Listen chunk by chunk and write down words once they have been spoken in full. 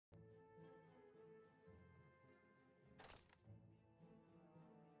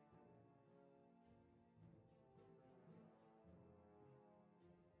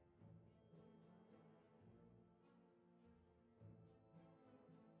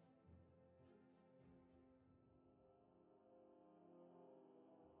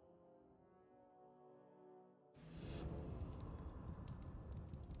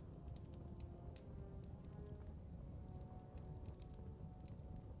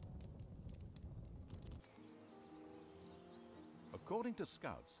According to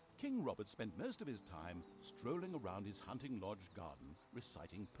scouts, King Robert spent most of his time strolling around his hunting lodge garden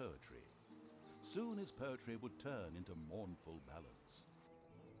reciting poetry. Soon his poetry would turn into mournful ballads.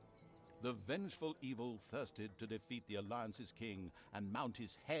 The vengeful evil thirsted to defeat the Alliance's king and mount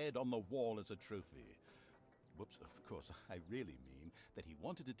his head on the wall as a trophy. Whoops, of course, I really mean that he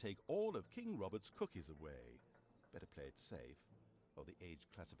wanted to take all of King Robert's cookies away. Better play it safe, or the age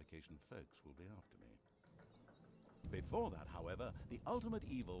classification folks will be after me. Before that, however, the ultimate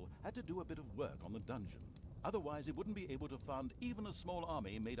evil had to do a bit of work on the dungeon. Otherwise, it wouldn't be able to fund even a small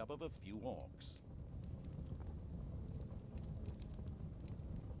army made up of a few orcs.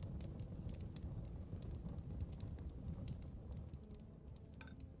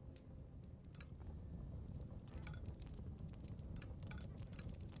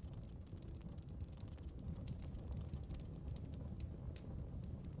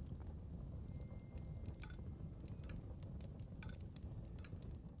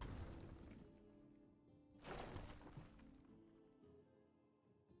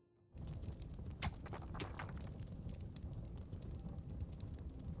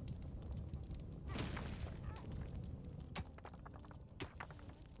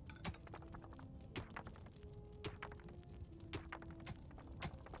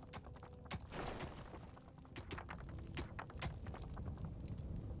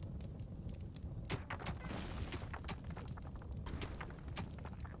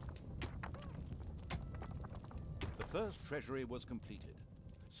 The first treasury was completed.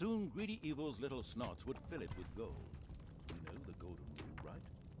 Soon Greedy Evil's little snots would fill it with gold. You know the golden rule, right?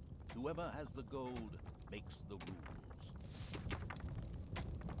 Whoever has the gold makes the rules.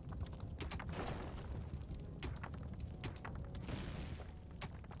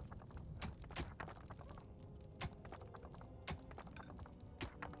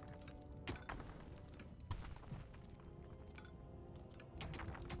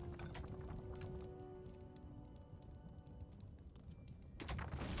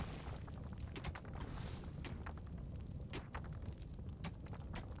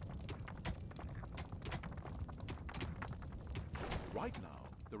 Right now,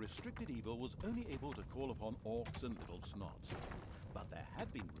 the restricted evil was only able to call upon orcs and little snots. But there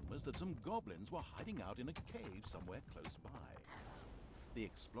had been rumors that some goblins were hiding out in a cave somewhere close by. The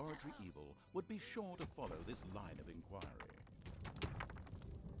exploratory evil would be sure to follow this line of inquiry.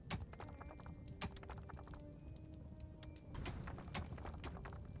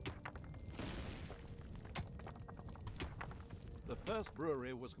 The first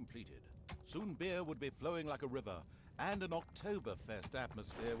brewery was completed. Soon beer would be flowing like a river, and an Oktoberfest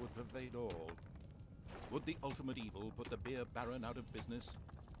atmosphere would pervade all. Would the ultimate evil put the beer baron out of business?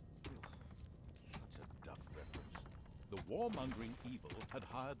 Ugh, such a duff reference. The warmongering evil had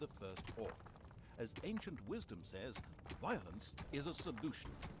hired the first orc. As ancient wisdom says, violence is a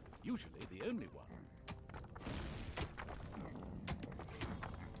solution, usually the only one.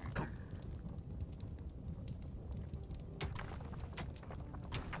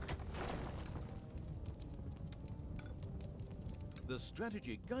 The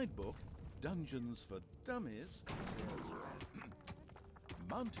strategy guidebook, Dungeons for Dummies, says,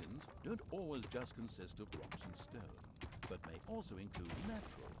 mountains don't always just consist of rocks and stone, but may also include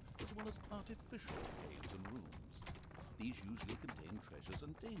natural as well as artificial caves and rooms. These usually contain treasures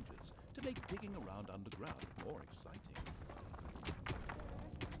and dangers to make digging around underground more exciting.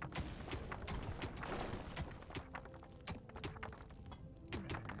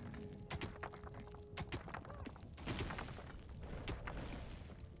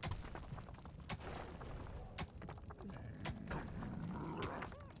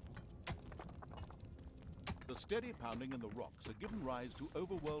 The steady pounding in the rocks had given rise to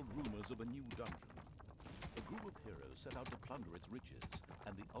overworld rumors of a new dungeon. A group of heroes set out to plunder its riches,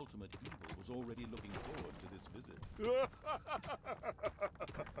 and the ultimate evil was already looking forward to this visit.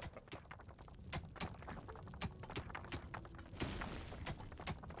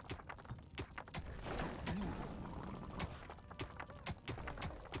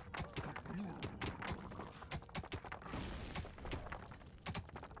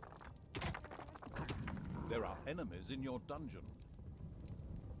 There are enemies in your dungeon.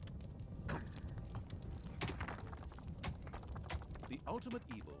 The ultimate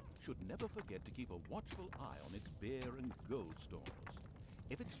evil should never forget to keep a watchful eye on its beer and gold stores.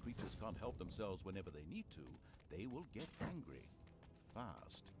 If its creatures can't help themselves whenever they need to, they will get angry.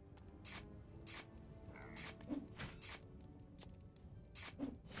 Fast.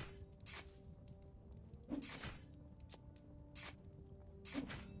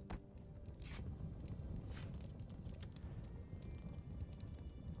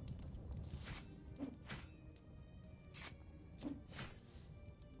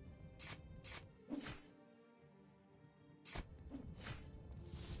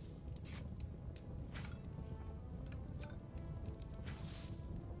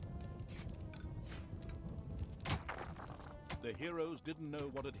 The heroes didn't know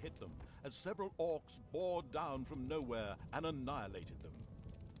what had hit them, as several orcs bore down from nowhere and annihilated them.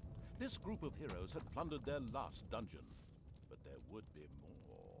 This group of heroes had plundered their last dungeon, but there would be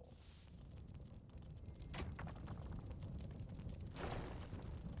more.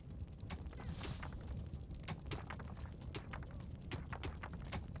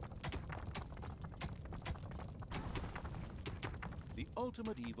 The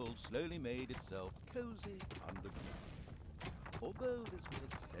ultimate evil slowly made itself cozy underground. Although this was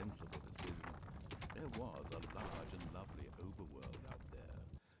a sensible decision, there was a large and lovely overworld out there,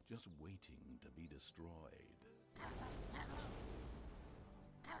 just waiting to be destroyed.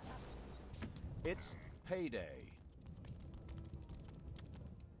 It's payday.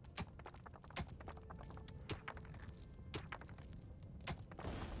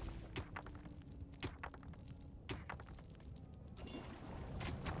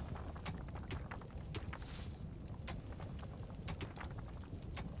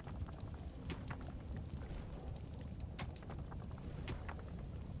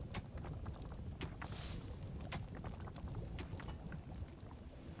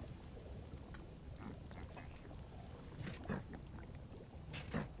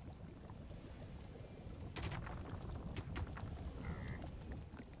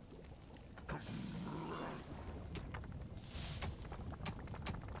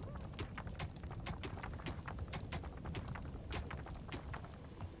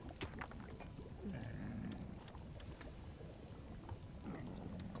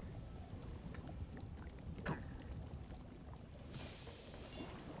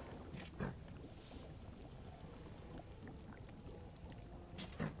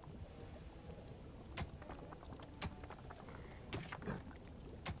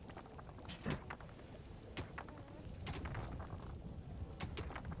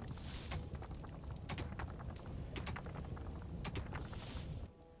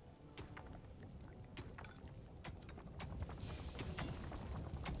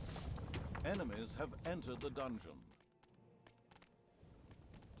 Enemies have entered the dungeon.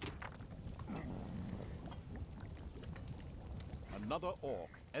 Another orc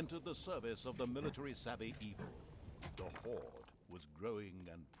entered the service of the military-savvy evil. The horde was growing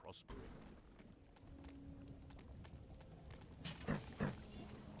and prospering.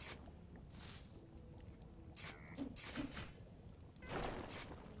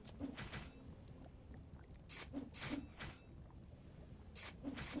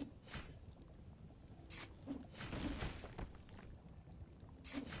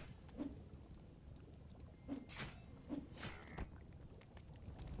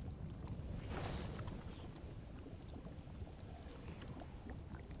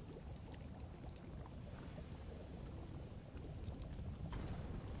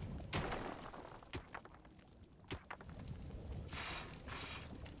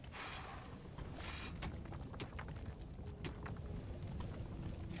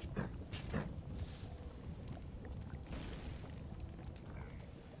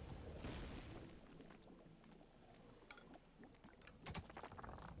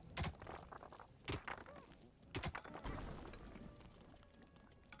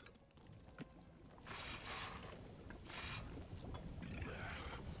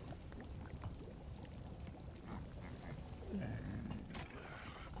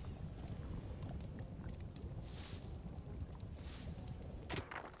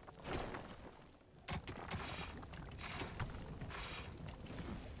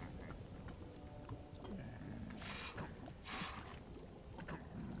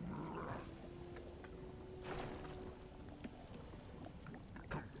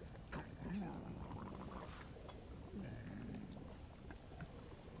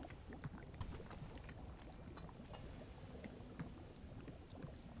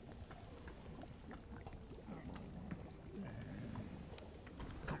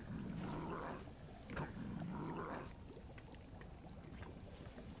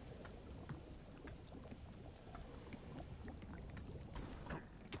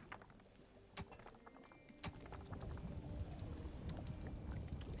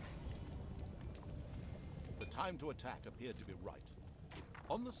 Time to attack appeared to be right.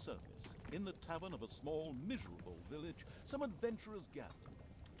 On the surface, in the tavern of a small, miserable village, some adventurers gathered.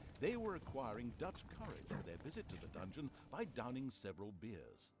 They were acquiring Dutch courage for their visit to the dungeon by downing several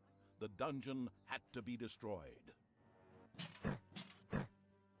beers. The dungeon had to be destroyed.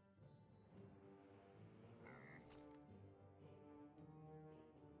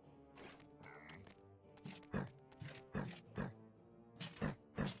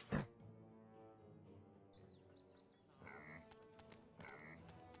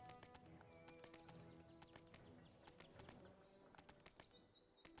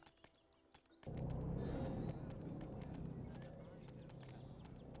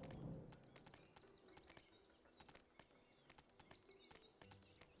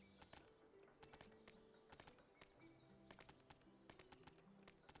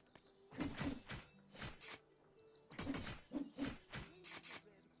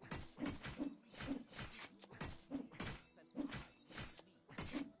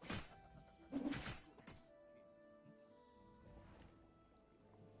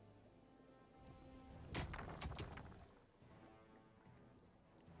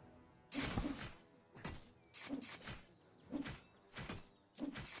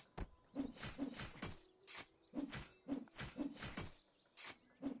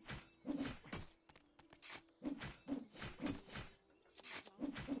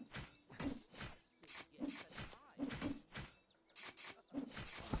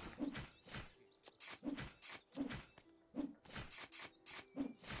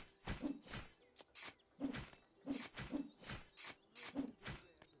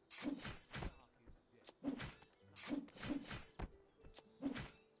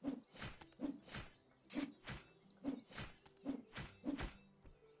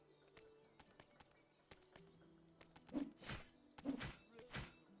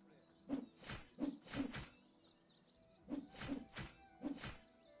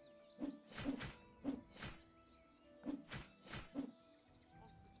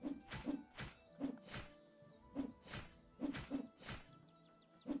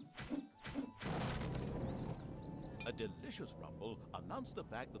 vicious rumble announced the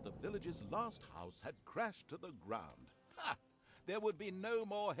fact that the village's last house had crashed to the ground. Ha! There would be no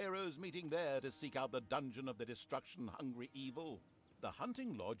more heroes meeting there to seek out the dungeon of the destruction-hungry evil. The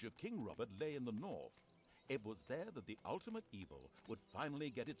hunting lodge of King Robert lay in the north. It was there that the ultimate evil would finally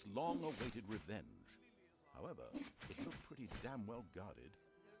get its long-awaited revenge. However, it looked pretty damn well guarded.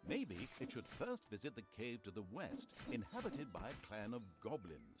 Maybe it should first visit the cave to the west, inhabited by a clan of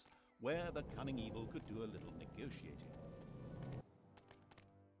goblins, where the cunning evil could do a little negotiating.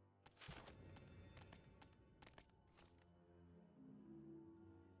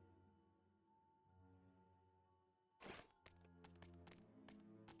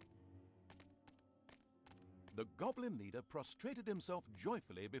 The goblin leader prostrated himself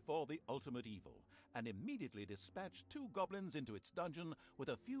joyfully before the ultimate evil, and immediately dispatched 2 goblins into its dungeon with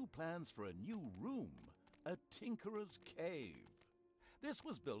a few plans for a new room, a Tinkerer's Cave. This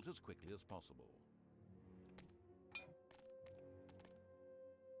was built as quickly as possible.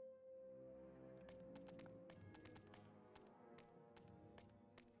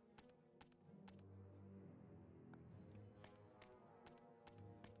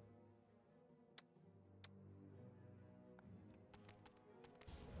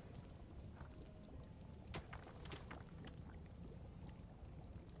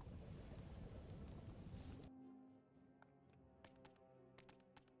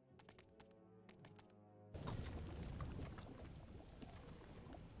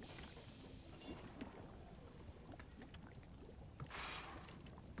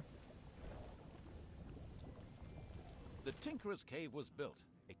 The Tinkerer's Cave was built.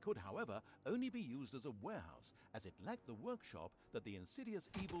 It could, however, only be used as a warehouse, as it lacked the workshop that the insidious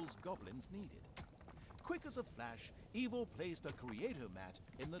evil's goblins needed. Quick as a flash, Evil placed a creator mat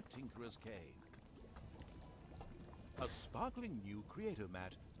in the Tinkerer's Cave. A sparkling new creator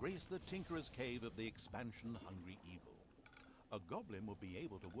mat graced the Tinkerer's Cave of the expansion-hungry evil. A goblin would be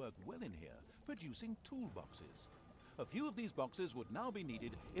able to work well in here, producing toolboxes. A few of these boxes would now be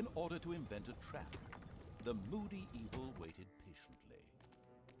needed in order to invent a trap. The moody evil waited patiently.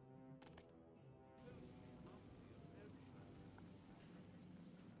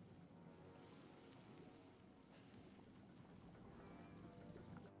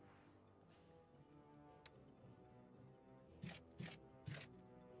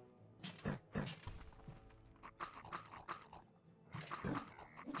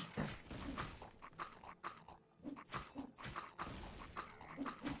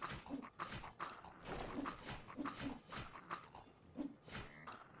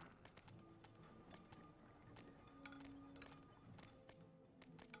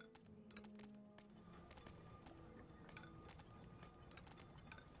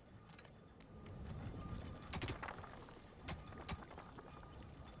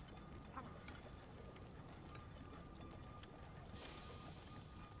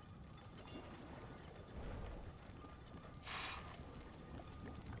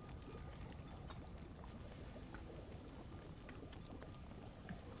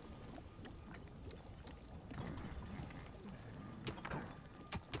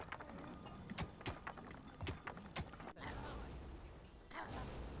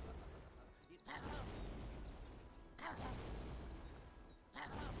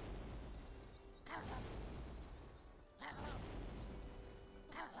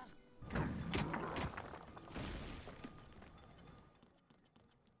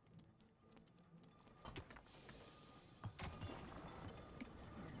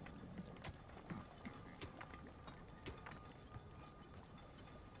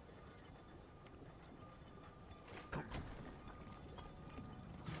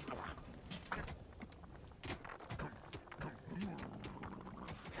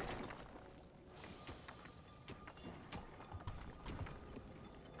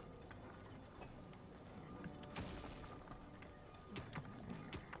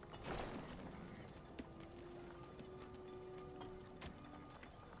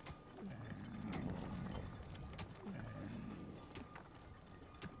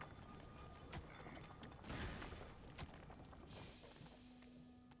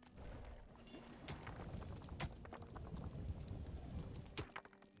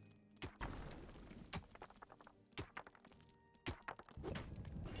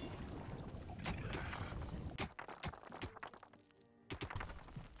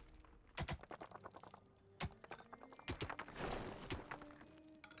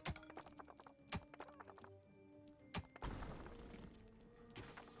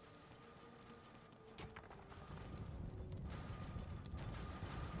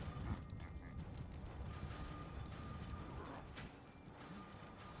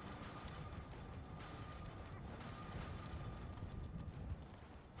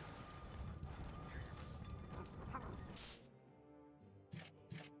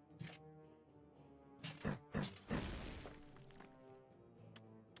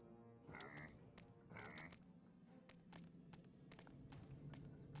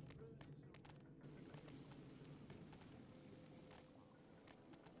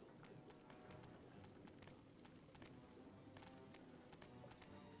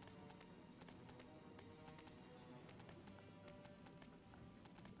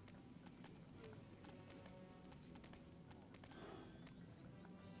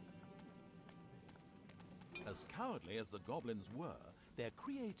 As cowardly as the goblins were, their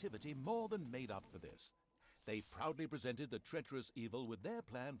creativity more than made up for this. They proudly presented the treacherous evil with their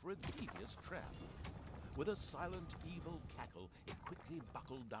plan for a devious trap. With a silent, evil cackle, it quickly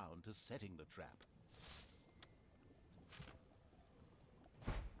buckled down to setting the trap.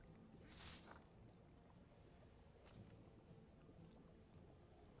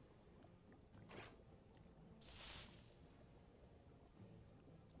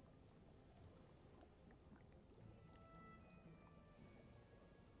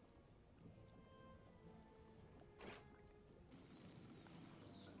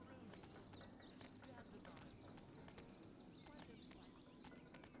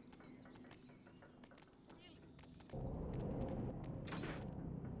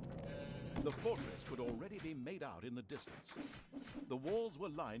 The fortress could already be made out in the distance. The walls were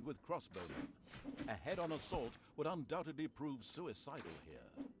lined with crossbowmen. A head-on assault would undoubtedly prove suicidal here.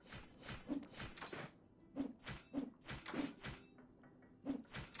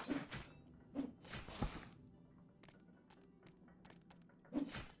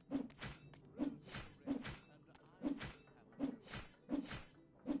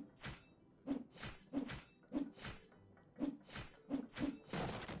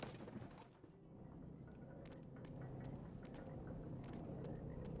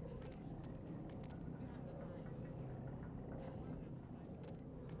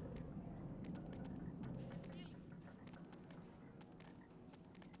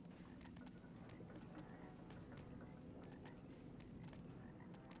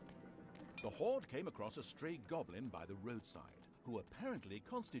 The horde came across a stray goblin by the roadside, who apparently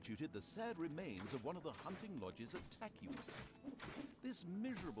constituted the sad remains of one of the hunting lodge's attack units. This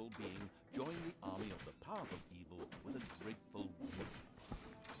miserable being joined the army of the powerful evil with a grateful whoop.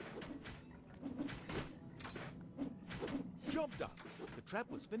 Job done. The trap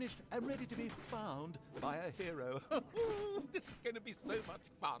was finished and ready to be found by a hero. This is going to be so much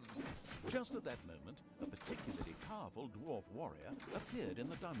fun. Just at that moment, a particularly powerful dwarf warrior appeared in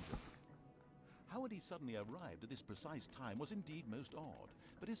the dungeon. How had he suddenly arrived at this precise time was indeed most odd,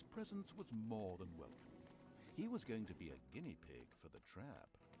 but his presence was more than welcome. He was going to be a guinea pig for the trap.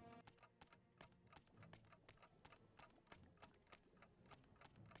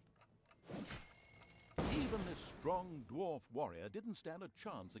 Even this strong dwarf warrior didn't stand a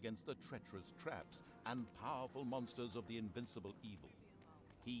chance against the treacherous traps and powerful monsters of the invincible evil.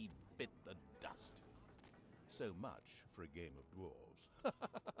 He bit the dust. So much for a game of dwarves.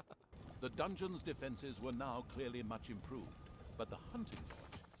 The dungeon's defenses were now clearly much improved, but the hunting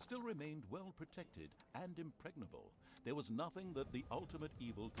lodge still remained well protected and impregnable. There was nothing that the ultimate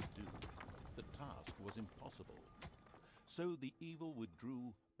evil could do. The task was impossible. So the evil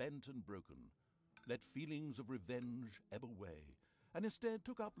withdrew, bent and broken, let feelings of revenge ebb away, and instead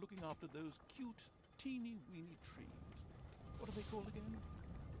took up looking after those cute, teeny-weeny trees. What are they called again?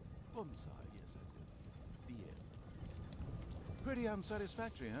 Bonsai, yes, that's it. The end. Pretty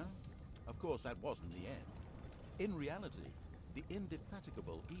unsatisfactory, huh? Of course, that wasn't the end. In reality, the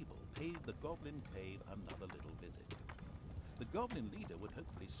indefatigable evil paid the Goblin Cave another little visit. The Goblin leader would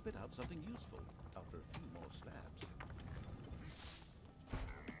hopefully spit out something useful after a few more stabs.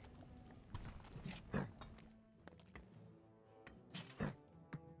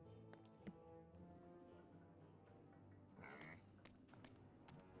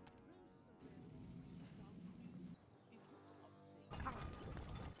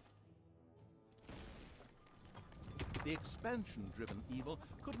 The expansion-driven evil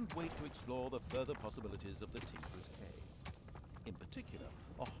couldn't wait to explore the further possibilities of the Tinker's Cave. In particular,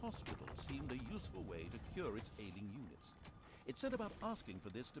 a hospital seemed a useful way to cure its ailing units. It set about asking for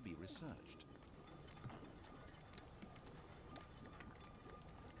this to be researched.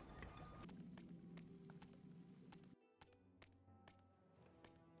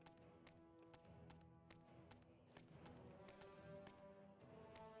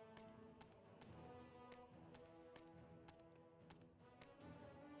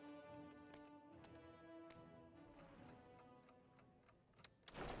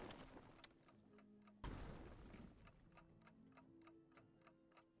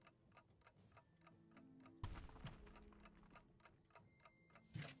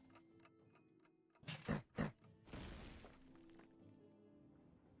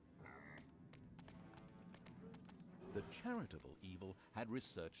 The charitable evil had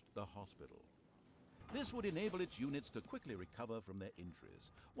researched the hospital. This would enable its units to quickly recover from their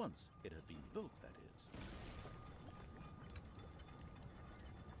injuries, once it had been built, that is.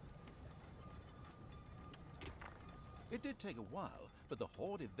 It did take a while, but the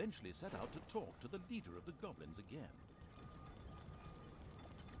horde eventually set out to talk to the leader of the goblins again.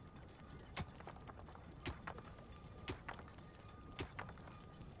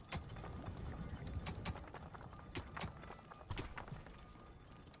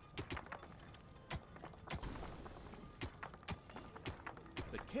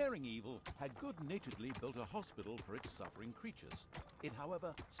 caring evil had good-naturedly built a hospital for its suffering creatures. It,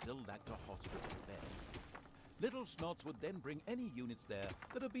 however, still lacked a hospital bed. Little Snots would then bring any units there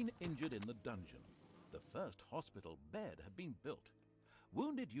that had been injured in the dungeon. The first hospital bed had been built.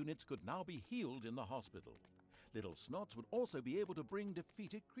 Wounded units could now be healed in the hospital. Little Snots would also be able to bring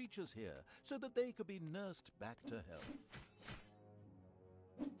defeated creatures here so that they could be nursed back to health.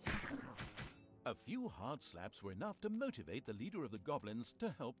 A few hard slaps were enough to motivate the leader of the goblins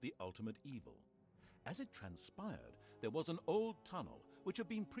to help the ultimate evil. As it transpired, there was an old tunnel which had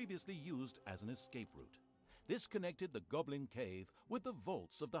been previously used as an escape route. This connected the Goblin Cave with the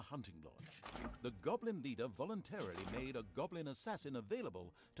vaults of the Hunting Lodge. The Goblin leader voluntarily made a Goblin assassin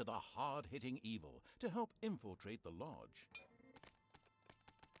available to the hard-hitting evil to help infiltrate the lodge.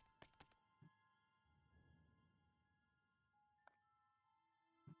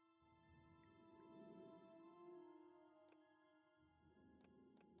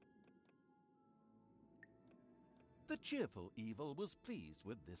 The cheerful evil was pleased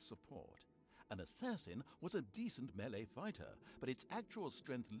with this support. An assassin was a decent melee fighter, but its actual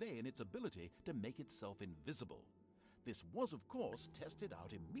strength lay in its ability to make itself invisible. This was, of course, tested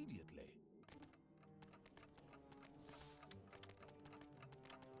out immediately.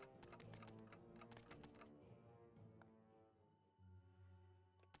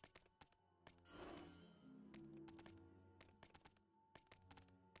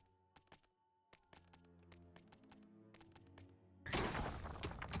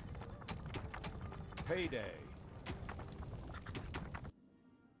 Payday.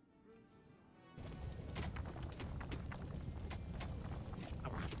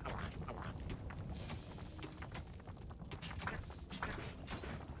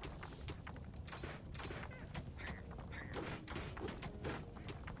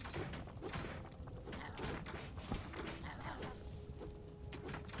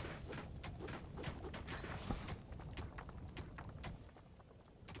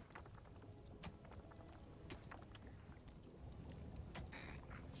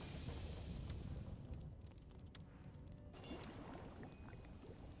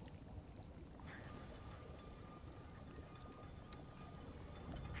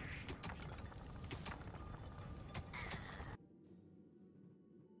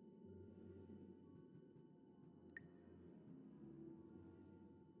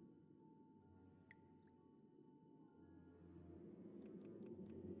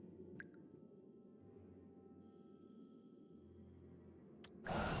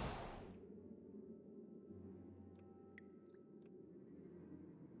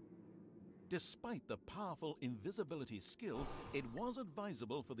 Despite the powerful invisibility skill, it was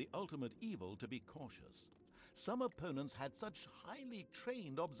advisable for the ultimate evil to be cautious. Some opponents had such highly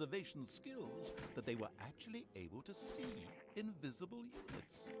trained observation skills that they were actually able to see invisible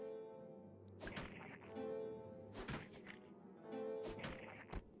units.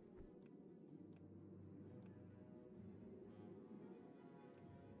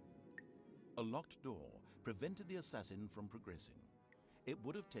 A locked door prevented the assassin from progressing. It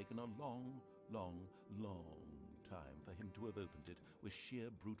would have taken a long time for him to have opened it with sheer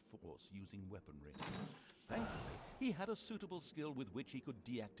brute force using weaponry. Thankfully, he had a suitable skill with which he could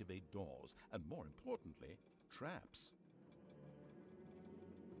deactivate doors, and more importantly, traps.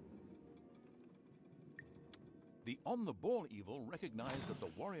 The on-the-ball evil recognized that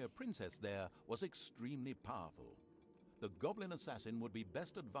the warrior princess there was extremely powerful. The goblin assassin would be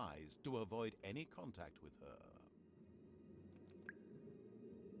best advised to avoid any contact with her.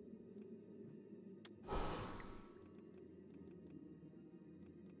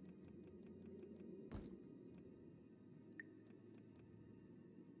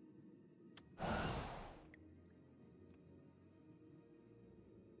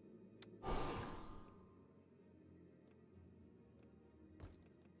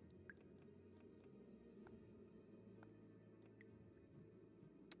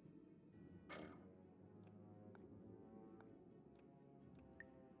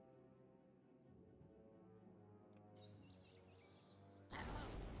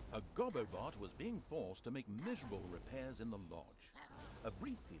 A Gobobot was being forced to make miserable repairs in the lodge. A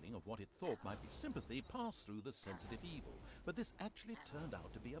brief feeling of what it thought might be sympathy passed through the sensitive evil, but this actually turned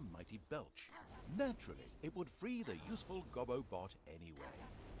out to be a mighty belch. Naturally, it would free the useful Gobobot anyway.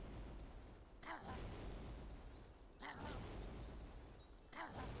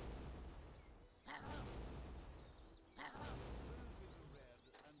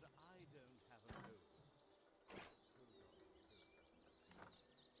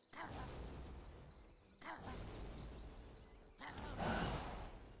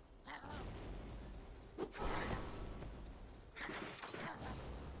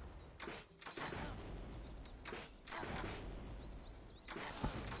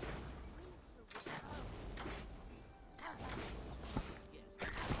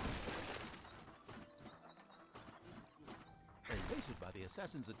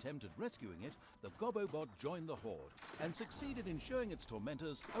 assassins attempted rescuing it, the Gobobot joined the horde and succeeded in showing its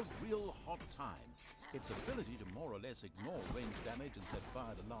tormentors a real hot time. Its ability to more or less ignore ranged damage and set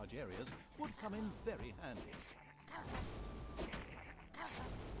fire to large areas would come in very handy.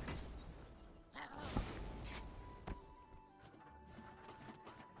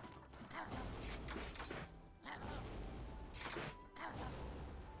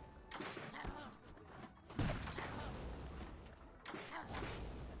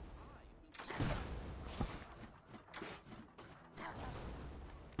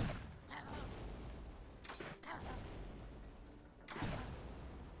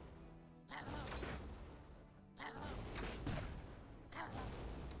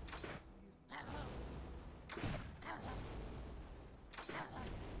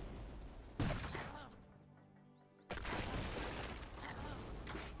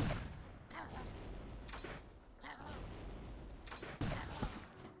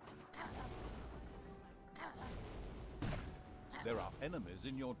 There are enemies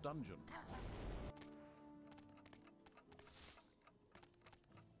in your dungeon.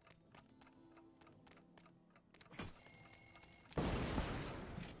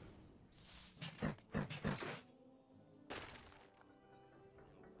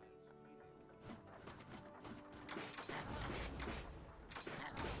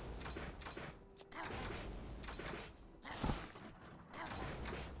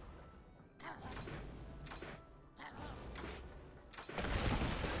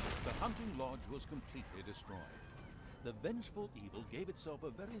 The hunting lodge was completely destroyed. The vengeful evil gave itself a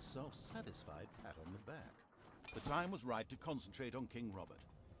very self-satisfied pat on the back. The time was right to concentrate on King Robert.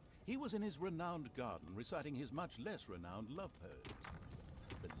 He was in his renowned garden reciting his much less renowned love poems.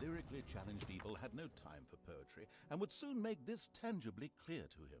 The lyrically challenged evil had no time for poetry and would soon make this tangibly clear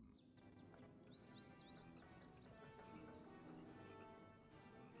to him.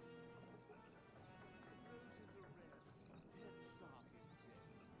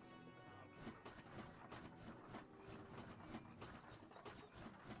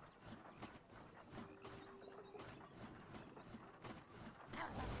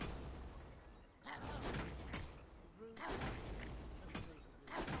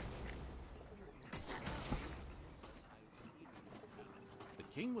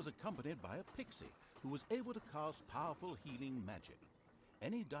 The king was accompanied by a pixie who was able to cast powerful healing magic.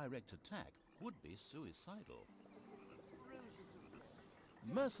 Any direct attack would be suicidal.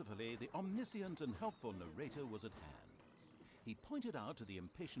 Mercifully, the omniscient and helpful narrator was at hand. He pointed out to the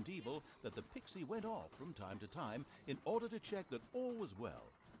impatient evil that the pixie went off from time to time in order to check that all was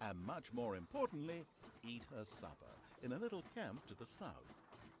well, and much more importantly, eat her supper in a little camp to the south.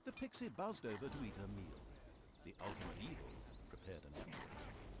 The pixie buzzed over to eat her meal. The ultimate evil prepared an ambush.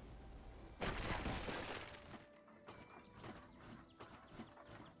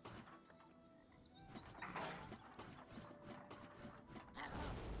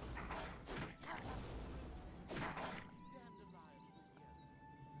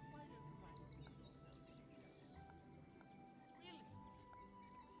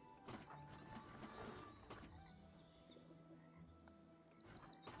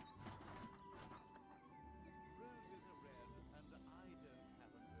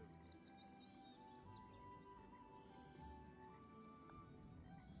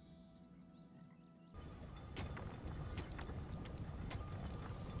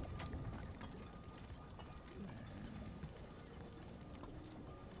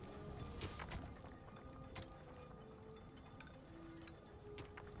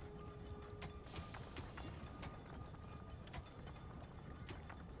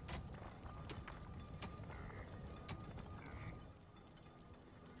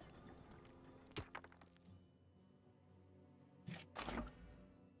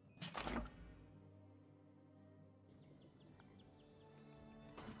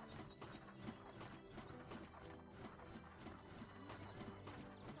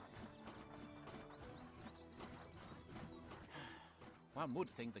 One would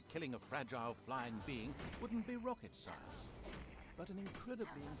think that killing a fragile flying being wouldn't be rocket science. But an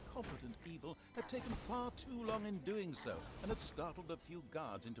incredibly incompetent evil had taken far too long in doing so and had startled a few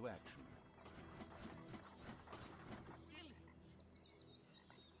guards into action.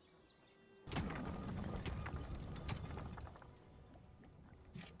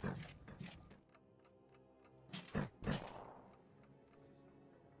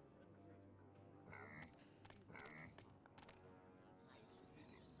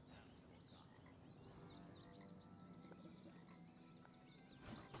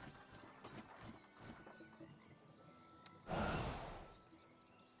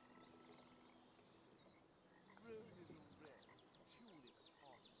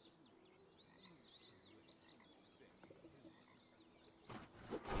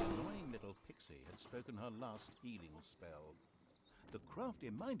 Lucy had spoken her last healing spell. The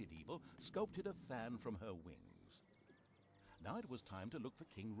crafty-minded evil sculpted a fan from her wings. Now it was time to look for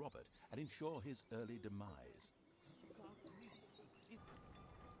King Robert and ensure his early demise.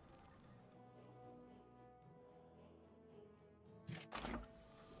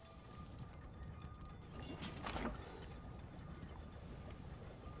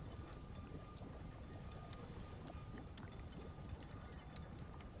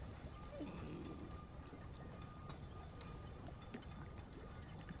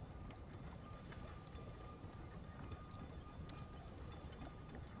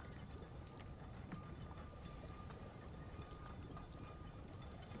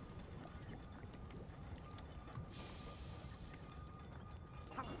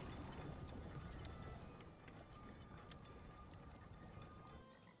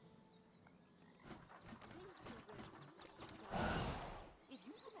 If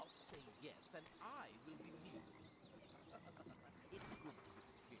you do not say yes, then I will be mute. It's good to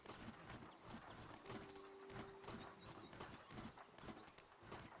be king.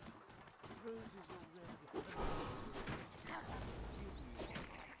 Roses are red and roses are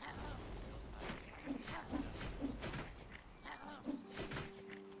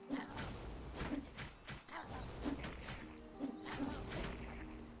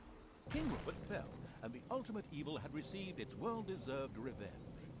King Robert fell, and the ultimate evil had received its well-deserved revenge.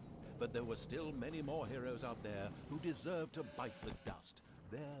 But there were still many more heroes out there who deserved to bite the dust.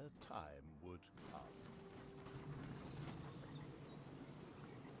 Their time would come.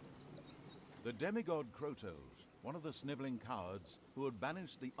 The demigod Krotos, one of the sniveling cowards who had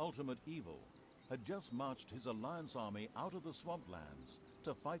banished the ultimate evil, had just marched his alliance army out of the swamplands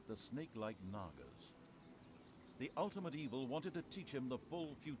to fight the snake-like Nagas. The ultimate evil wanted to teach him the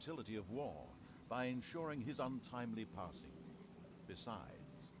full futility of war by ensuring his untimely passing. Besides,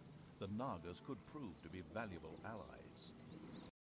 the Nagas could prove to be valuable allies.